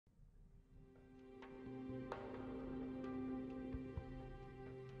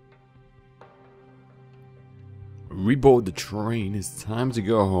Reboard the train. It's time to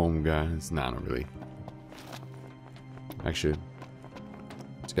go home, guys. Nah, not really. Actually,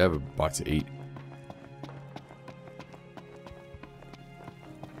 let's go have a bite to eat.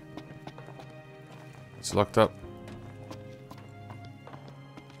 It's locked up.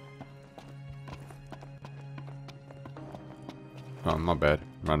 Oh, my bad.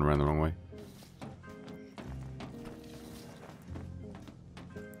 Running around the wrong way.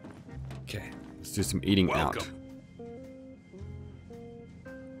 Okay, let's do some eating out.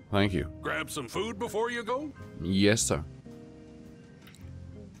 Thank you. Grab some food before you go? Yes, sir.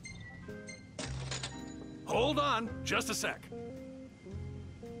 Hold on, just a sec.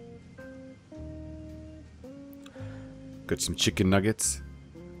 Got some chicken nuggets,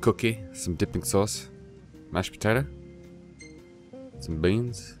 cookie, some dipping sauce, mashed potato, some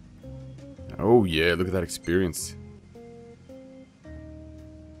beans. Oh yeah, look at that experience.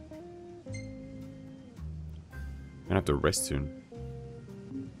 Gonna have to rest soon.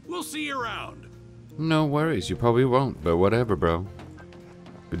 We'll see you around. No worries, you probably won't, but whatever, bro.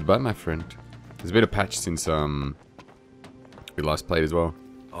 Goodbye, my friend. There's been a patch since we last played as well.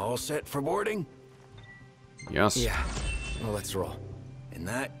 All set for boarding? Yes. Yeah. Well, let's roll. In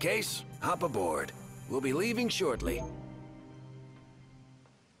that case, hop aboard. We'll be leaving shortly.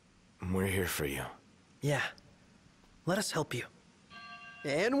 We're here for you. Yeah. Let us help you.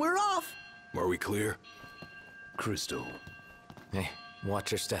 And we're off! Are we clear? Crystal. Hey,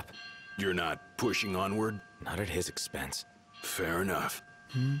 watch your step. You're not pushing onward? Not at his expense. Fair enough.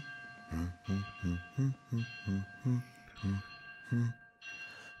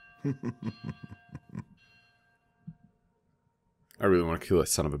 I really want to kill that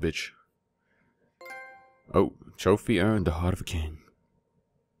son of a bitch. Oh, trophy earned, the heart of a king.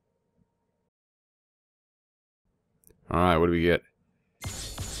 Alright, what do we get?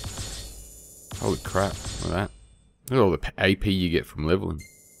 Holy crap, look at that. Look at all the AP you get from leveling.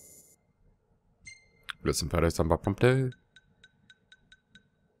 Got some photos on my prompter.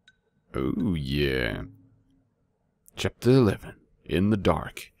 Oh yeah. Chapter 11. In the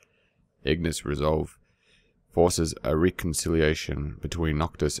Dark. Ignis Resolve forces a reconciliation between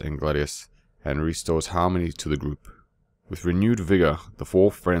Noctis and Gladius and restores harmony to the group. With renewed vigor, the four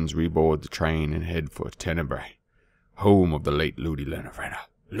friends reboard the train and head for Tenebrae, home of the late Ludi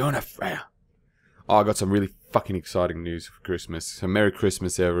Lunafreya. Oh, I got some really fucking exciting news for Christmas. So Merry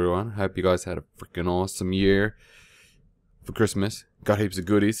Christmas, everyone. Hope you guys had a freaking awesome year for Christmas. Got heaps of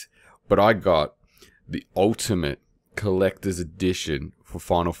goodies. But I got the ultimate collector's edition for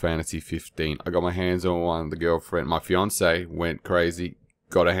Final Fantasy 15. I got my hands on one. The girlfriend, my fiance, went crazy.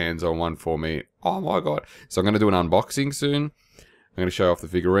 Got her hands on one for me. Oh my god. So I'm going to do an unboxing soon. I'm going to show off the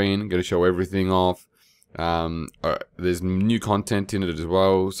figurine. I'm going to show everything off. There's new content in it as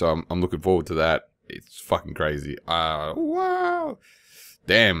well. So I'm looking forward to that. It's fucking crazy. Wow.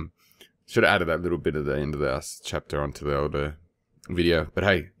 Damn. Should have added that little bit at the end of the chapter onto the older video. But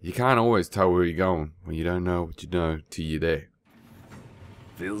hey, you can't always tell where you're going when you don't know what you know till you're there.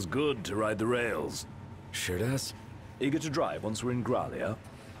 Feels good to ride the rails. Sure does. Eager to drive once we're in Gralia?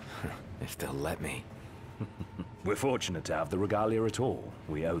 If they'll let me. We're fortunate to have the regalia at all.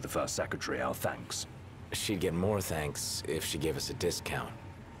 We owe the first secretary our thanks. She'd get more thanks if she gave us a discount.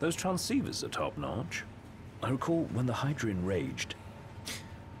 Those transceivers are top-notch. I recall when the Hydrian raged.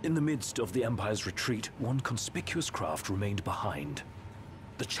 In the midst of the Empire's retreat, one conspicuous craft remained behind.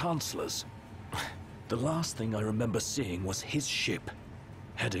 The Chancellor's. The last thing I remember seeing was his ship,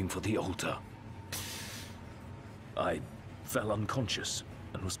 heading for the altar. I fell unconscious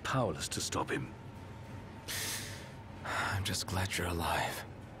and was powerless to stop him. I'm just glad you're alive.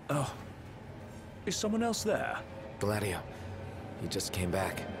 Oh. Is someone else there? Gladio. He just came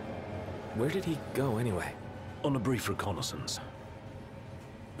back. Where did he go anyway? On a brief reconnaissance.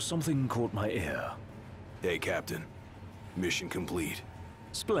 Something caught my ear. Hey, Captain. Mission complete.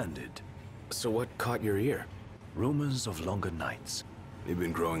 Splendid. So what caught your ear? Rumors of longer nights. They've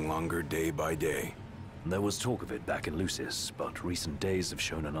been growing longer day by day. There was talk of it back in Lucis, but recent days have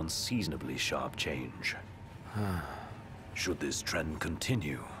shown an unseasonably sharp change. Should this trend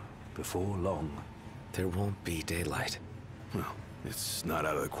continue, before long... There won't be daylight. Well, it's not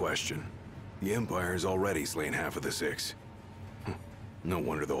out of the question. The Empire's already slain half of the Six. No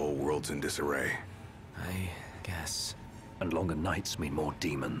wonder the whole world's in disarray. I guess. And longer nights mean more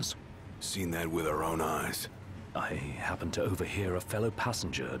demons. Seen that with our own eyes. I happened to overhear a fellow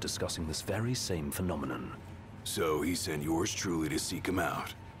passenger discussing this very same phenomenon. So he sent yours truly to seek him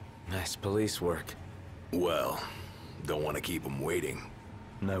out. Nice police work. Well, don't want to keep him waiting.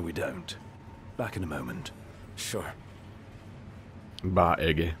 No, we don't. Back in a moment. Sure. Bye,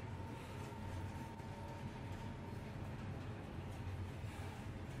 Eggy.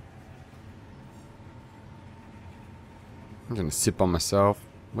 I'm gonna sip on myself.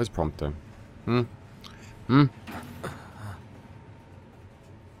 Where's Prompto? There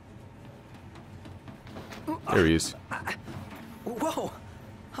he is. Whoa!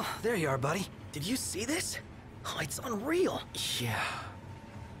 Oh, there you are, buddy. Did you see this? Oh, it's unreal. Yeah.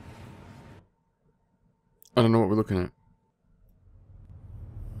 I don't know what we're looking at.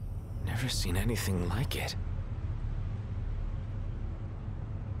 Never seen anything like it.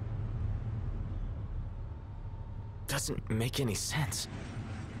 Doesn't make any sense.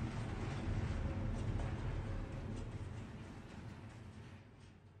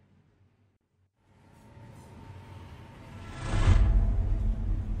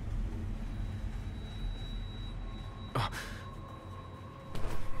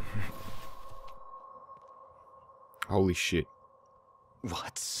 Holy shit.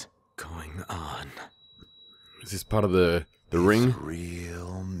 What's going on? Is this part of the ring?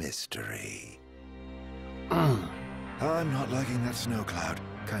 Real mystery. I'm not liking that snow cloud.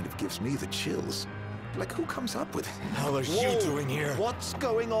 Kind of gives me the chills. Like, who comes up with it? How are you doing here? What's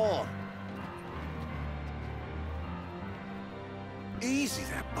going on? Easy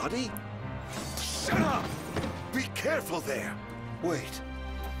there, buddy. Shut up! Be careful there. Wait,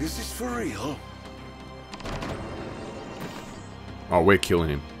 is this for real? Oh, we're killing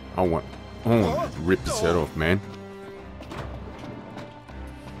him. I want to rip his head off, man.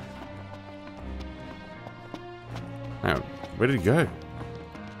 Now, where did he go?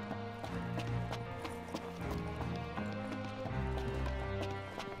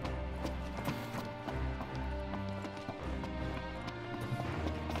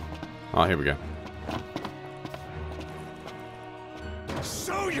 Oh, here we go.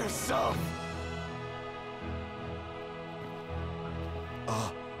 Show yourself!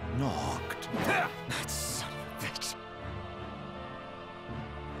 Knocked. That son of a bitch.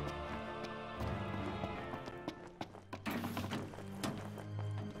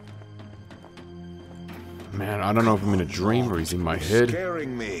 Man, I don't know if I'm in a dream or he's in my You're head.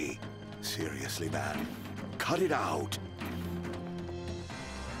 Scaring me. Seriously, man. Cut it out.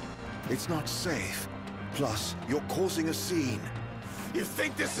 It's not safe. Plus, you're causing a scene. You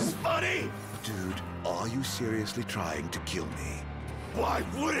think this is funny? Dude, are you seriously trying to kill me? Why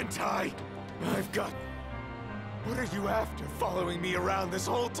wouldn't I? I've got... What are you after, following me around this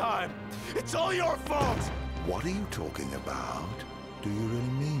whole time? It's all your fault! What are you talking about? Do you really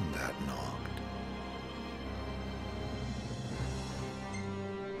mean that, Knocked?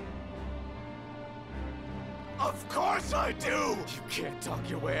 Of course I do! You can't talk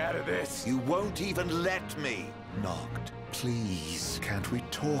your way out of this. You won't even let me. Knocked, please. Can't we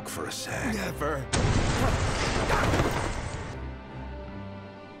talk for a sec? Never.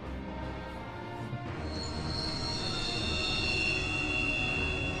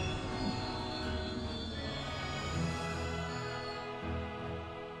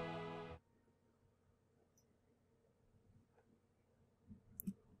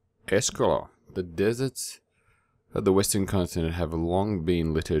 Escala. The deserts of the western continent have long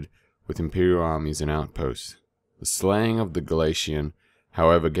been littered with imperial armies and outposts. The slaying of the Galatian,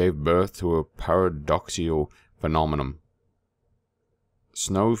 however, gave birth to a paradoxical phenomenon.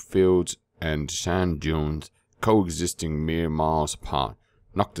 Snowfields and sand dunes coexisting mere miles apart.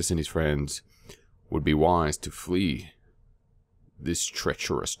 Noctis and his friends would be wise to flee this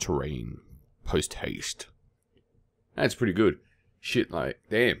treacherous terrain post-haste. That's pretty good. Shit, like,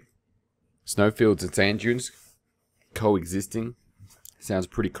 damn. Snowfields and sand dunes coexisting sounds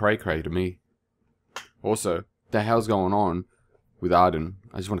pretty cray-cray to me. Also, what the hell's going on with Ardyn?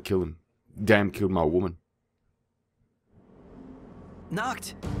 I just want to kill him. Damn, killed my woman.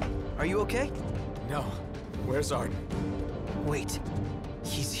 Knocked. Are you okay? No. Where's Ardyn? Wait.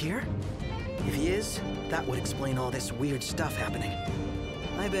 He's here? If he is, that would explain all this weird stuff happening.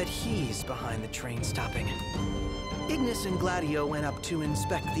 I bet he's behind the train stopping. Ignis and Gladio went up to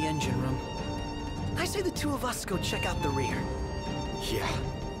inspect the engine room. I say the two of us go check out the rear. Yeah.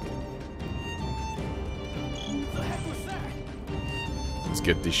 Let's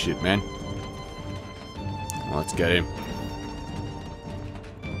get this shit, man. Let's get him.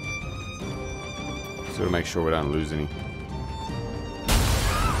 Just gotta make sure we don't lose any.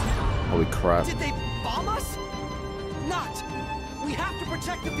 Holy crap. Did they bomb us? Not! We have to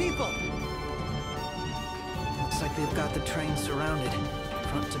protect the people! Looks like they've got the train surrounded,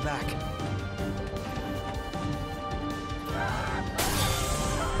 front to back.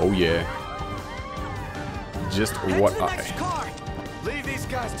 Oh yeah. Just Head what to the next car! Leave these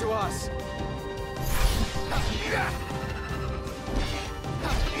guys to us.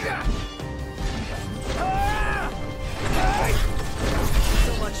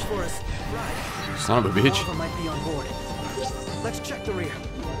 So much for us. Right. son of a All bitch. of them might be on board. Let's check the rear.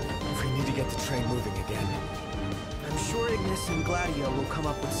 We need to get the train moving again. I'm sure Ignis and Gladio will come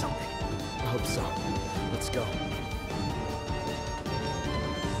up with something. I hope so. Let's go.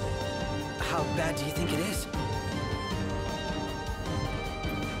 How bad do you think it is?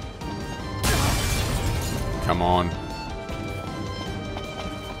 Come on.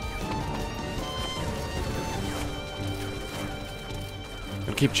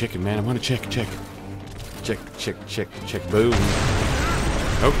 Gotta keep checking, man. I want to check. Check, boom.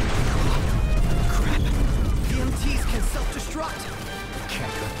 Nope. Crap. EMTs can self-destruct.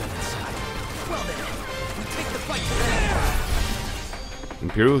 Can't let them inside. Well then, we take the fight to them.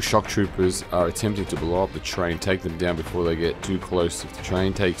 Imperial shock troopers are attempting to blow up the train, take them down before they get too close. If the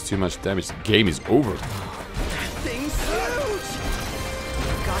train takes too much damage, the game is over. Thing's huge!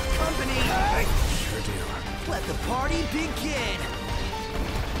 We've got company! Sure do. Let the party begin!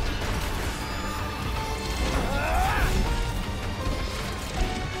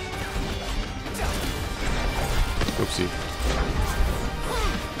 Oopsie.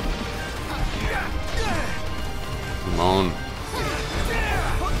 Come on.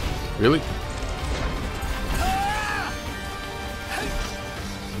 Really?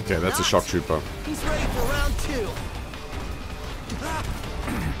 Okay, that's a shock trooper. He's ready for round 2.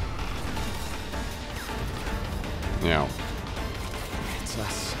 Now. It's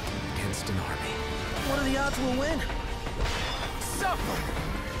us against an army. What are the odds we'll win?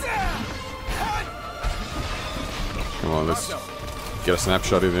 Come on, let's get a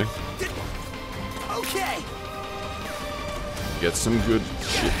snapshot in there. Okay! Get some good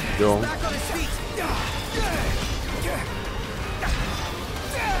shit going. Back on his feet!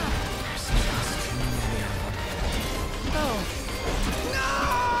 Oh.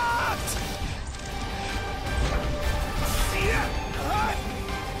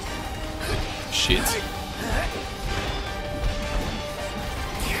 Shit.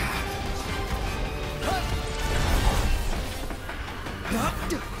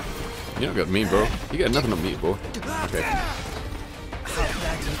 You don't got me, bro. You got nothing on me, bro. Okay. How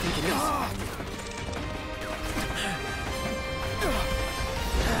bad do you think it is?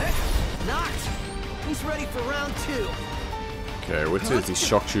 Knocked! He's ready for round 2. Okay, what's these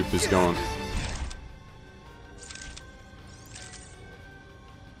shock troopers going?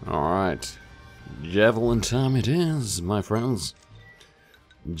 Alright. Javelin time it is, my friends.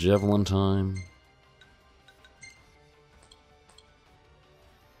 Javelin time.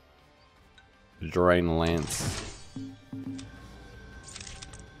 Drain lance.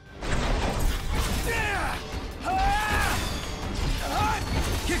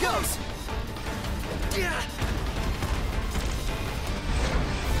 Here goes!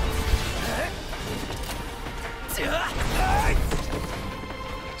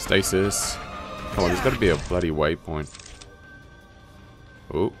 Stasis. Come on, there's got to be a bloody waypoint.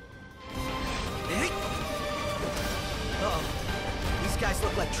 Oh. Uh-oh. These guys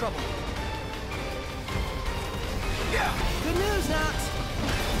look like trouble. Good news, Nox.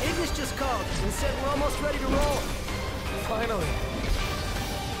 Ignis just called and said we're almost ready to roll. Finally.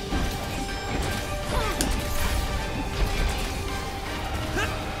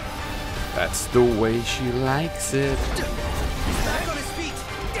 That's the way she likes it. He's back on his feet.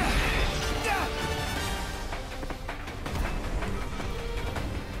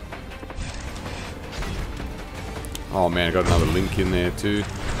 Oh man, I got another link in there too.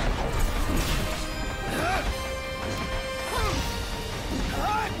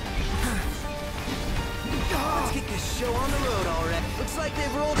 Let's get this show on the road already. Looks like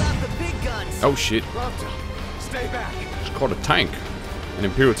they've rolled out the big guns. Oh shit. Stay back. It's called a tank. An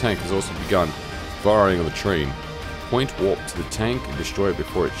Imperial tank has also begun firing on the train. Point warp to the tank and destroy it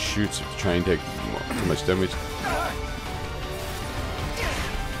before it shoots if the train takes too much damage.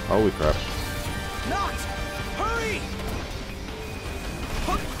 Holy crap. Knocked! Hurry!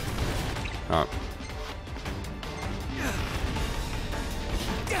 Ah.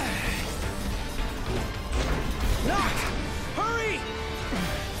 Knocked! Hurry!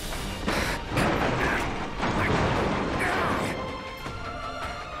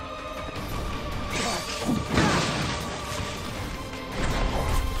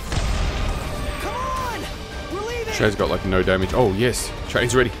 Come on! We're leaving! Train's got like no damage. Oh yes,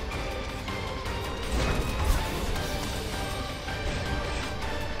 train's ready.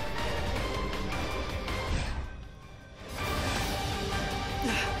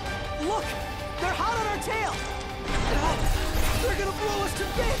 Look! They're hot on our tail! They're gonna blow us to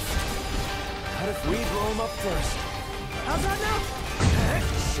bits! What if we blow them up first? How's that now?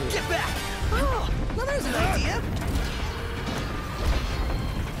 Get back! Oh, well, there's an idea.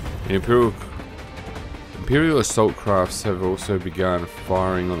 The Imperial Imperial assault crafts have also begun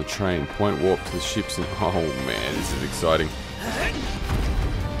firing on the train. Point warp to the ships and... Oh man, this is exciting.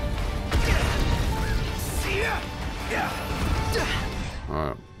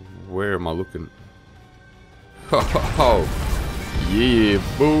 Alright, where am I looking? Oh, yeah,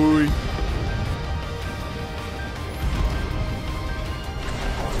 boy.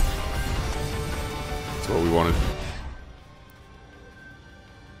 That's what we wanted.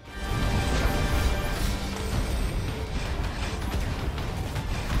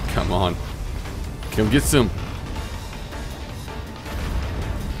 Come on. Come get some.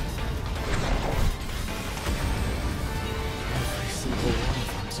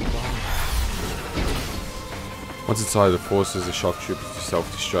 Once inside, the forces the shock troopers to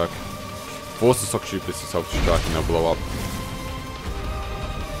self-destruct. Force the shock troopers to self-destruct and they'll blow up.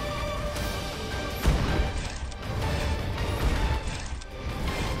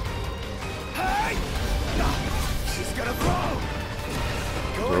 Hey! She's gonna blow!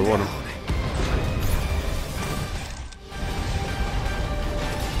 Where I want him.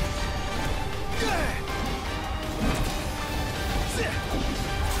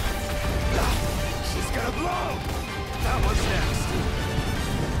 She's gonna blow! That one's next.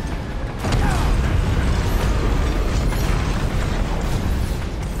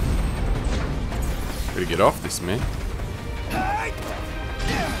 Gotta get off this, man. Hey!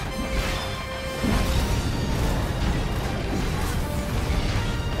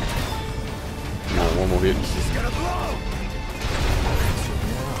 Come on, one more hit. She's gonna blow!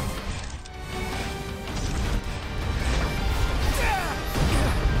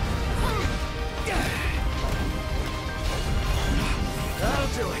 That'll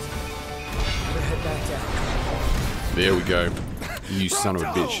do it. Better head back down. There we go. You son of a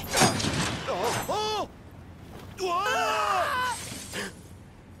bitch. Oh! Whoa!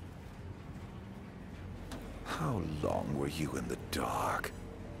 How long were you in the dark?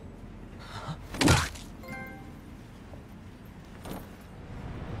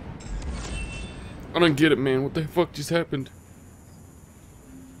 I don't get it, man. What the fuck just happened?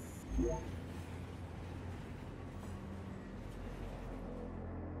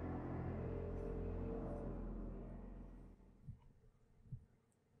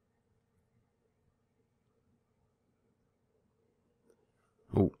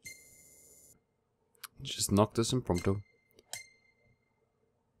 Oh. Just knocked us in prompto.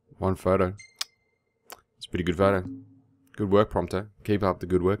 One photo. It's a pretty good photo. Good work, Prompto. Keep up the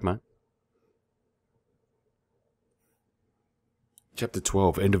good work, mate. Chapter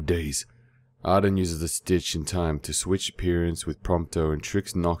 12, End of Days. Ardyn uses the stitch in time to switch appearance with Prompto and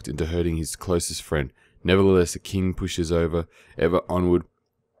tricks Noct into hurting his closest friend. Nevertheless, the king pushes ever onward,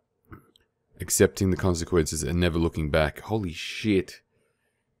 accepting the consequences and never looking back. Holy shit.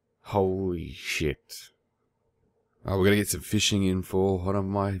 Holy shit. Oh, we're gonna get some fishing in for one of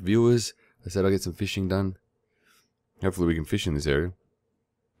my viewers. I said I'll get some fishing done. Hopefully we can fish in this area.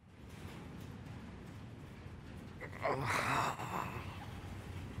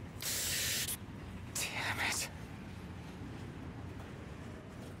 Damn it.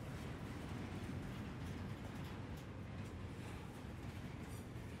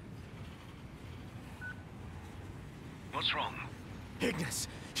 What's wrong? Ignis,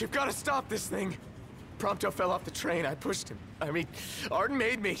 you've got to stop this thing. Prompto fell off the train. I pushed him. I mean, Ardyn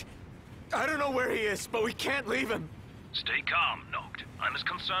made me. I don't know where he is, but we can't leave him. Stay calm, Noct. I'm as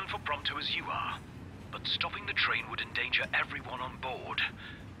concerned for Prompto as you are. But stopping the train would endanger everyone on board.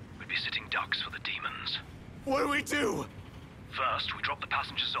 We'd be sitting ducks for the demons. What do we do? First, we drop the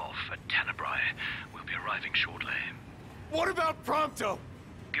passengers off at Tenebrae. We'll be arriving shortly. What about Prompto?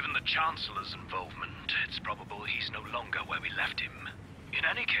 Given the Chancellor's involvement, it's probable he's no longer where we left him. In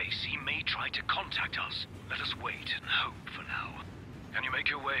any case, he may try to contact us. Let us wait and hope for now. Can you make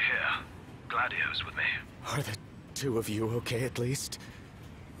your way here? Gladio's with me. Are the two of you okay at least?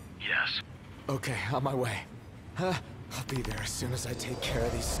 Yes. Okay, on my way. I'll be there as soon as I take care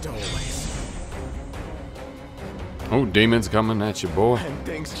of these stowaways. Oh, demons coming at you, boy. And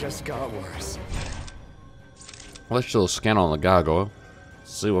things just got worse. Let's do a scan on the gargoyle.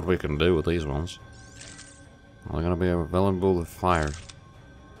 See what we can do with these ones. They're gonna be available to fire.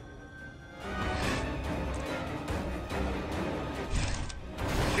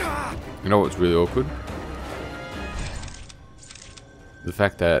 You know what's really awkward? The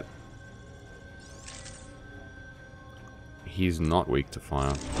fact that he's not weak to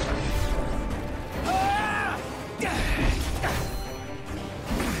fire.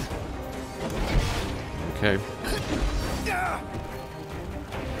 Okay.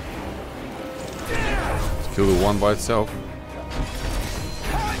 Let's kill the one by itself.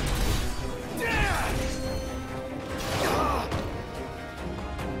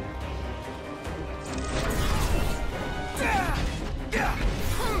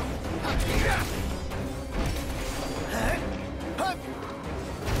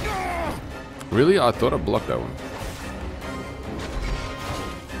 Really? I thought I blocked that one.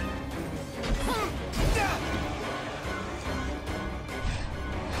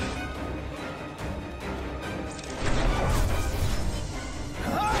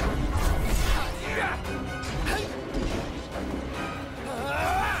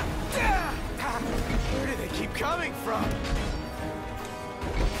 Where do they keep coming from?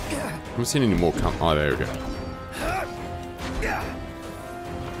 I haven't seen any more come. Oh, there we go.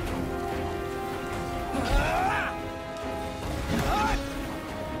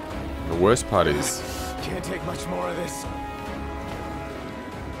 The worst part is... Can't take much more of this.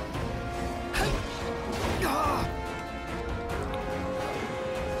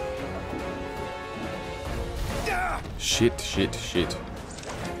 Shit.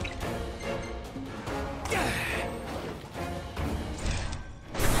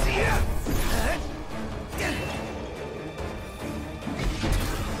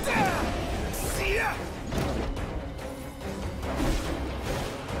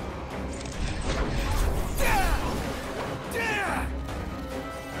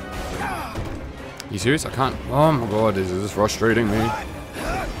 You serious? I can't. Oh my god, this is frustrating me.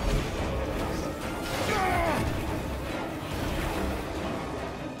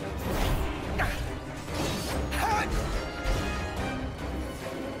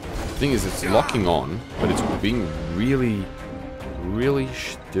 The thing is, it's locking on, but it's being really, really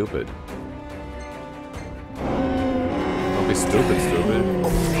stupid. Don't be stupid.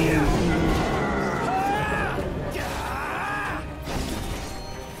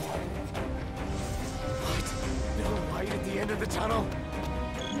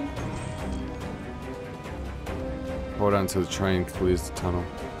 Hold on until the train clears the tunnel.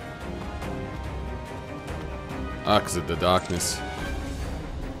 Ah, because of the darkness.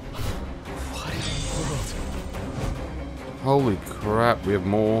 What in the world? Holy crap, we have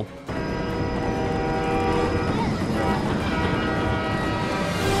more.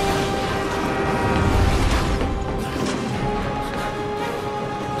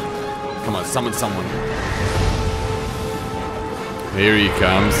 Come on, summon someone. Here he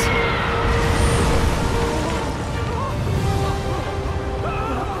comes.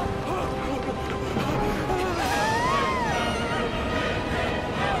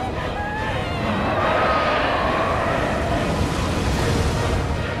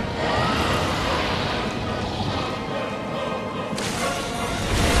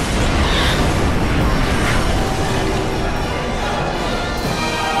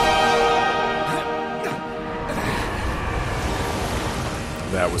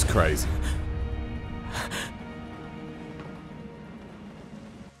 That was crazy.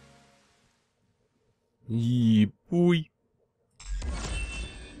 Yeah, boy.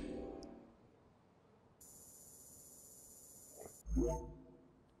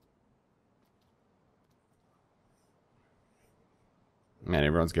 Man,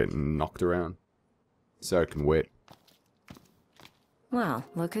 everyone's getting knocked around. Soaking wet. Well,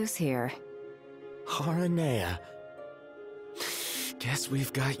 look who's here. Haranea. Guess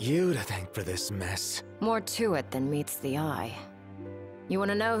we've got you to thank for this mess. More to it than meets the eye. You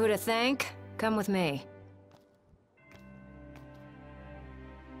want to know who to thank? Come with me.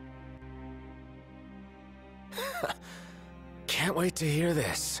 Can't wait to hear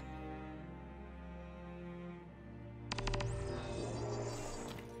this.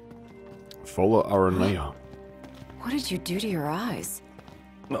 Follow Aranea. What did you do to your eyes?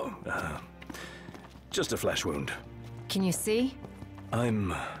 Oh, just a flesh wound. Can you see?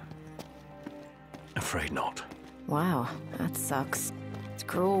 I'm afraid not. Wow, that sucks. It's a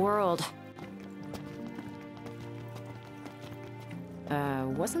cruel world.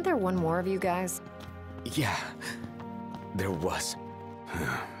 Wasn't there one more of you guys? Yeah, there was.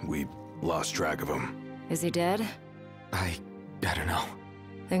 We lost track of him. Is he dead? I don't know.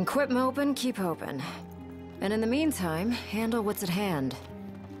 Then quit moping, keep hoping. And in the meantime, handle what's at hand.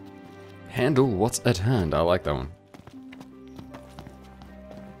 Handle what's at hand. I like that one.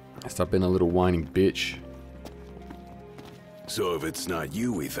 Stop being a little whining bitch. So if it's not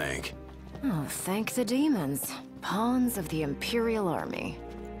you we thank, Oh, thank the demons. Pawns of the Imperial Army.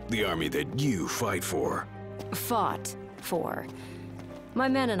 the army that you fight for. Fought for. My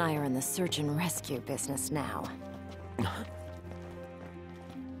men and I are in the search and rescue business now.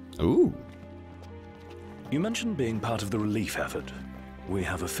 Ooh. You mentioned being part of the relief effort. We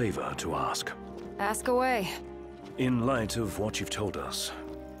have a favor to ask. Ask away. In light of what you've told us,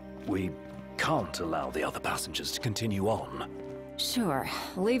 we can't allow the other passengers to continue on. Sure,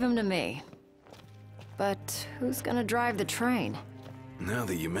 leave him to me. But who's gonna drive the train? Now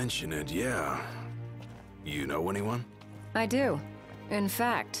that you mention it, yeah. You know anyone? I do. In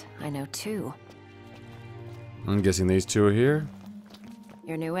fact, I know two. I'm guessing these two are here.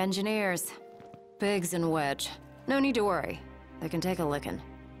 Your new engineers. Biggs and Wedge. No need to worry. They can take a licking.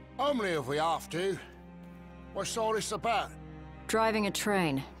 Only if we have to. What's all this about? Driving a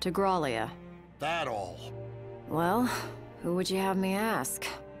train to Graulia. That all. Well, who would you have me ask?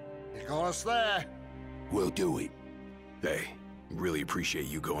 You got us there. We'll do it. Hey, really appreciate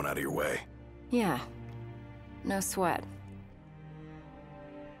you going out of your way. Yeah. No sweat.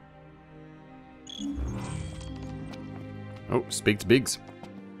 Oh, speak to Biggs.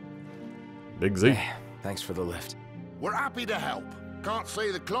 Big Z. Hey, thanks for the lift. We're happy to help. Can't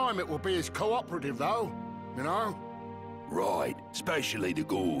say the climate will be as cooperative, though. You know? Right, especially the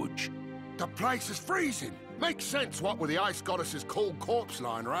gorge. The place is freezing. Makes sense what with the ice goddess's cold corpse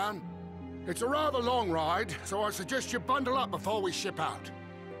lying around. It's a rather long ride, so I suggest you bundle up before we ship out.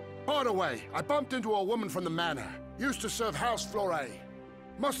 By the way, I bumped into a woman from the manor. Used to serve House Flore.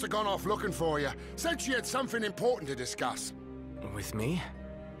 Must have gone off looking for you. Said she had something important to discuss. With me?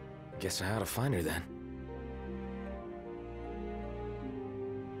 Guess I ought to find her then.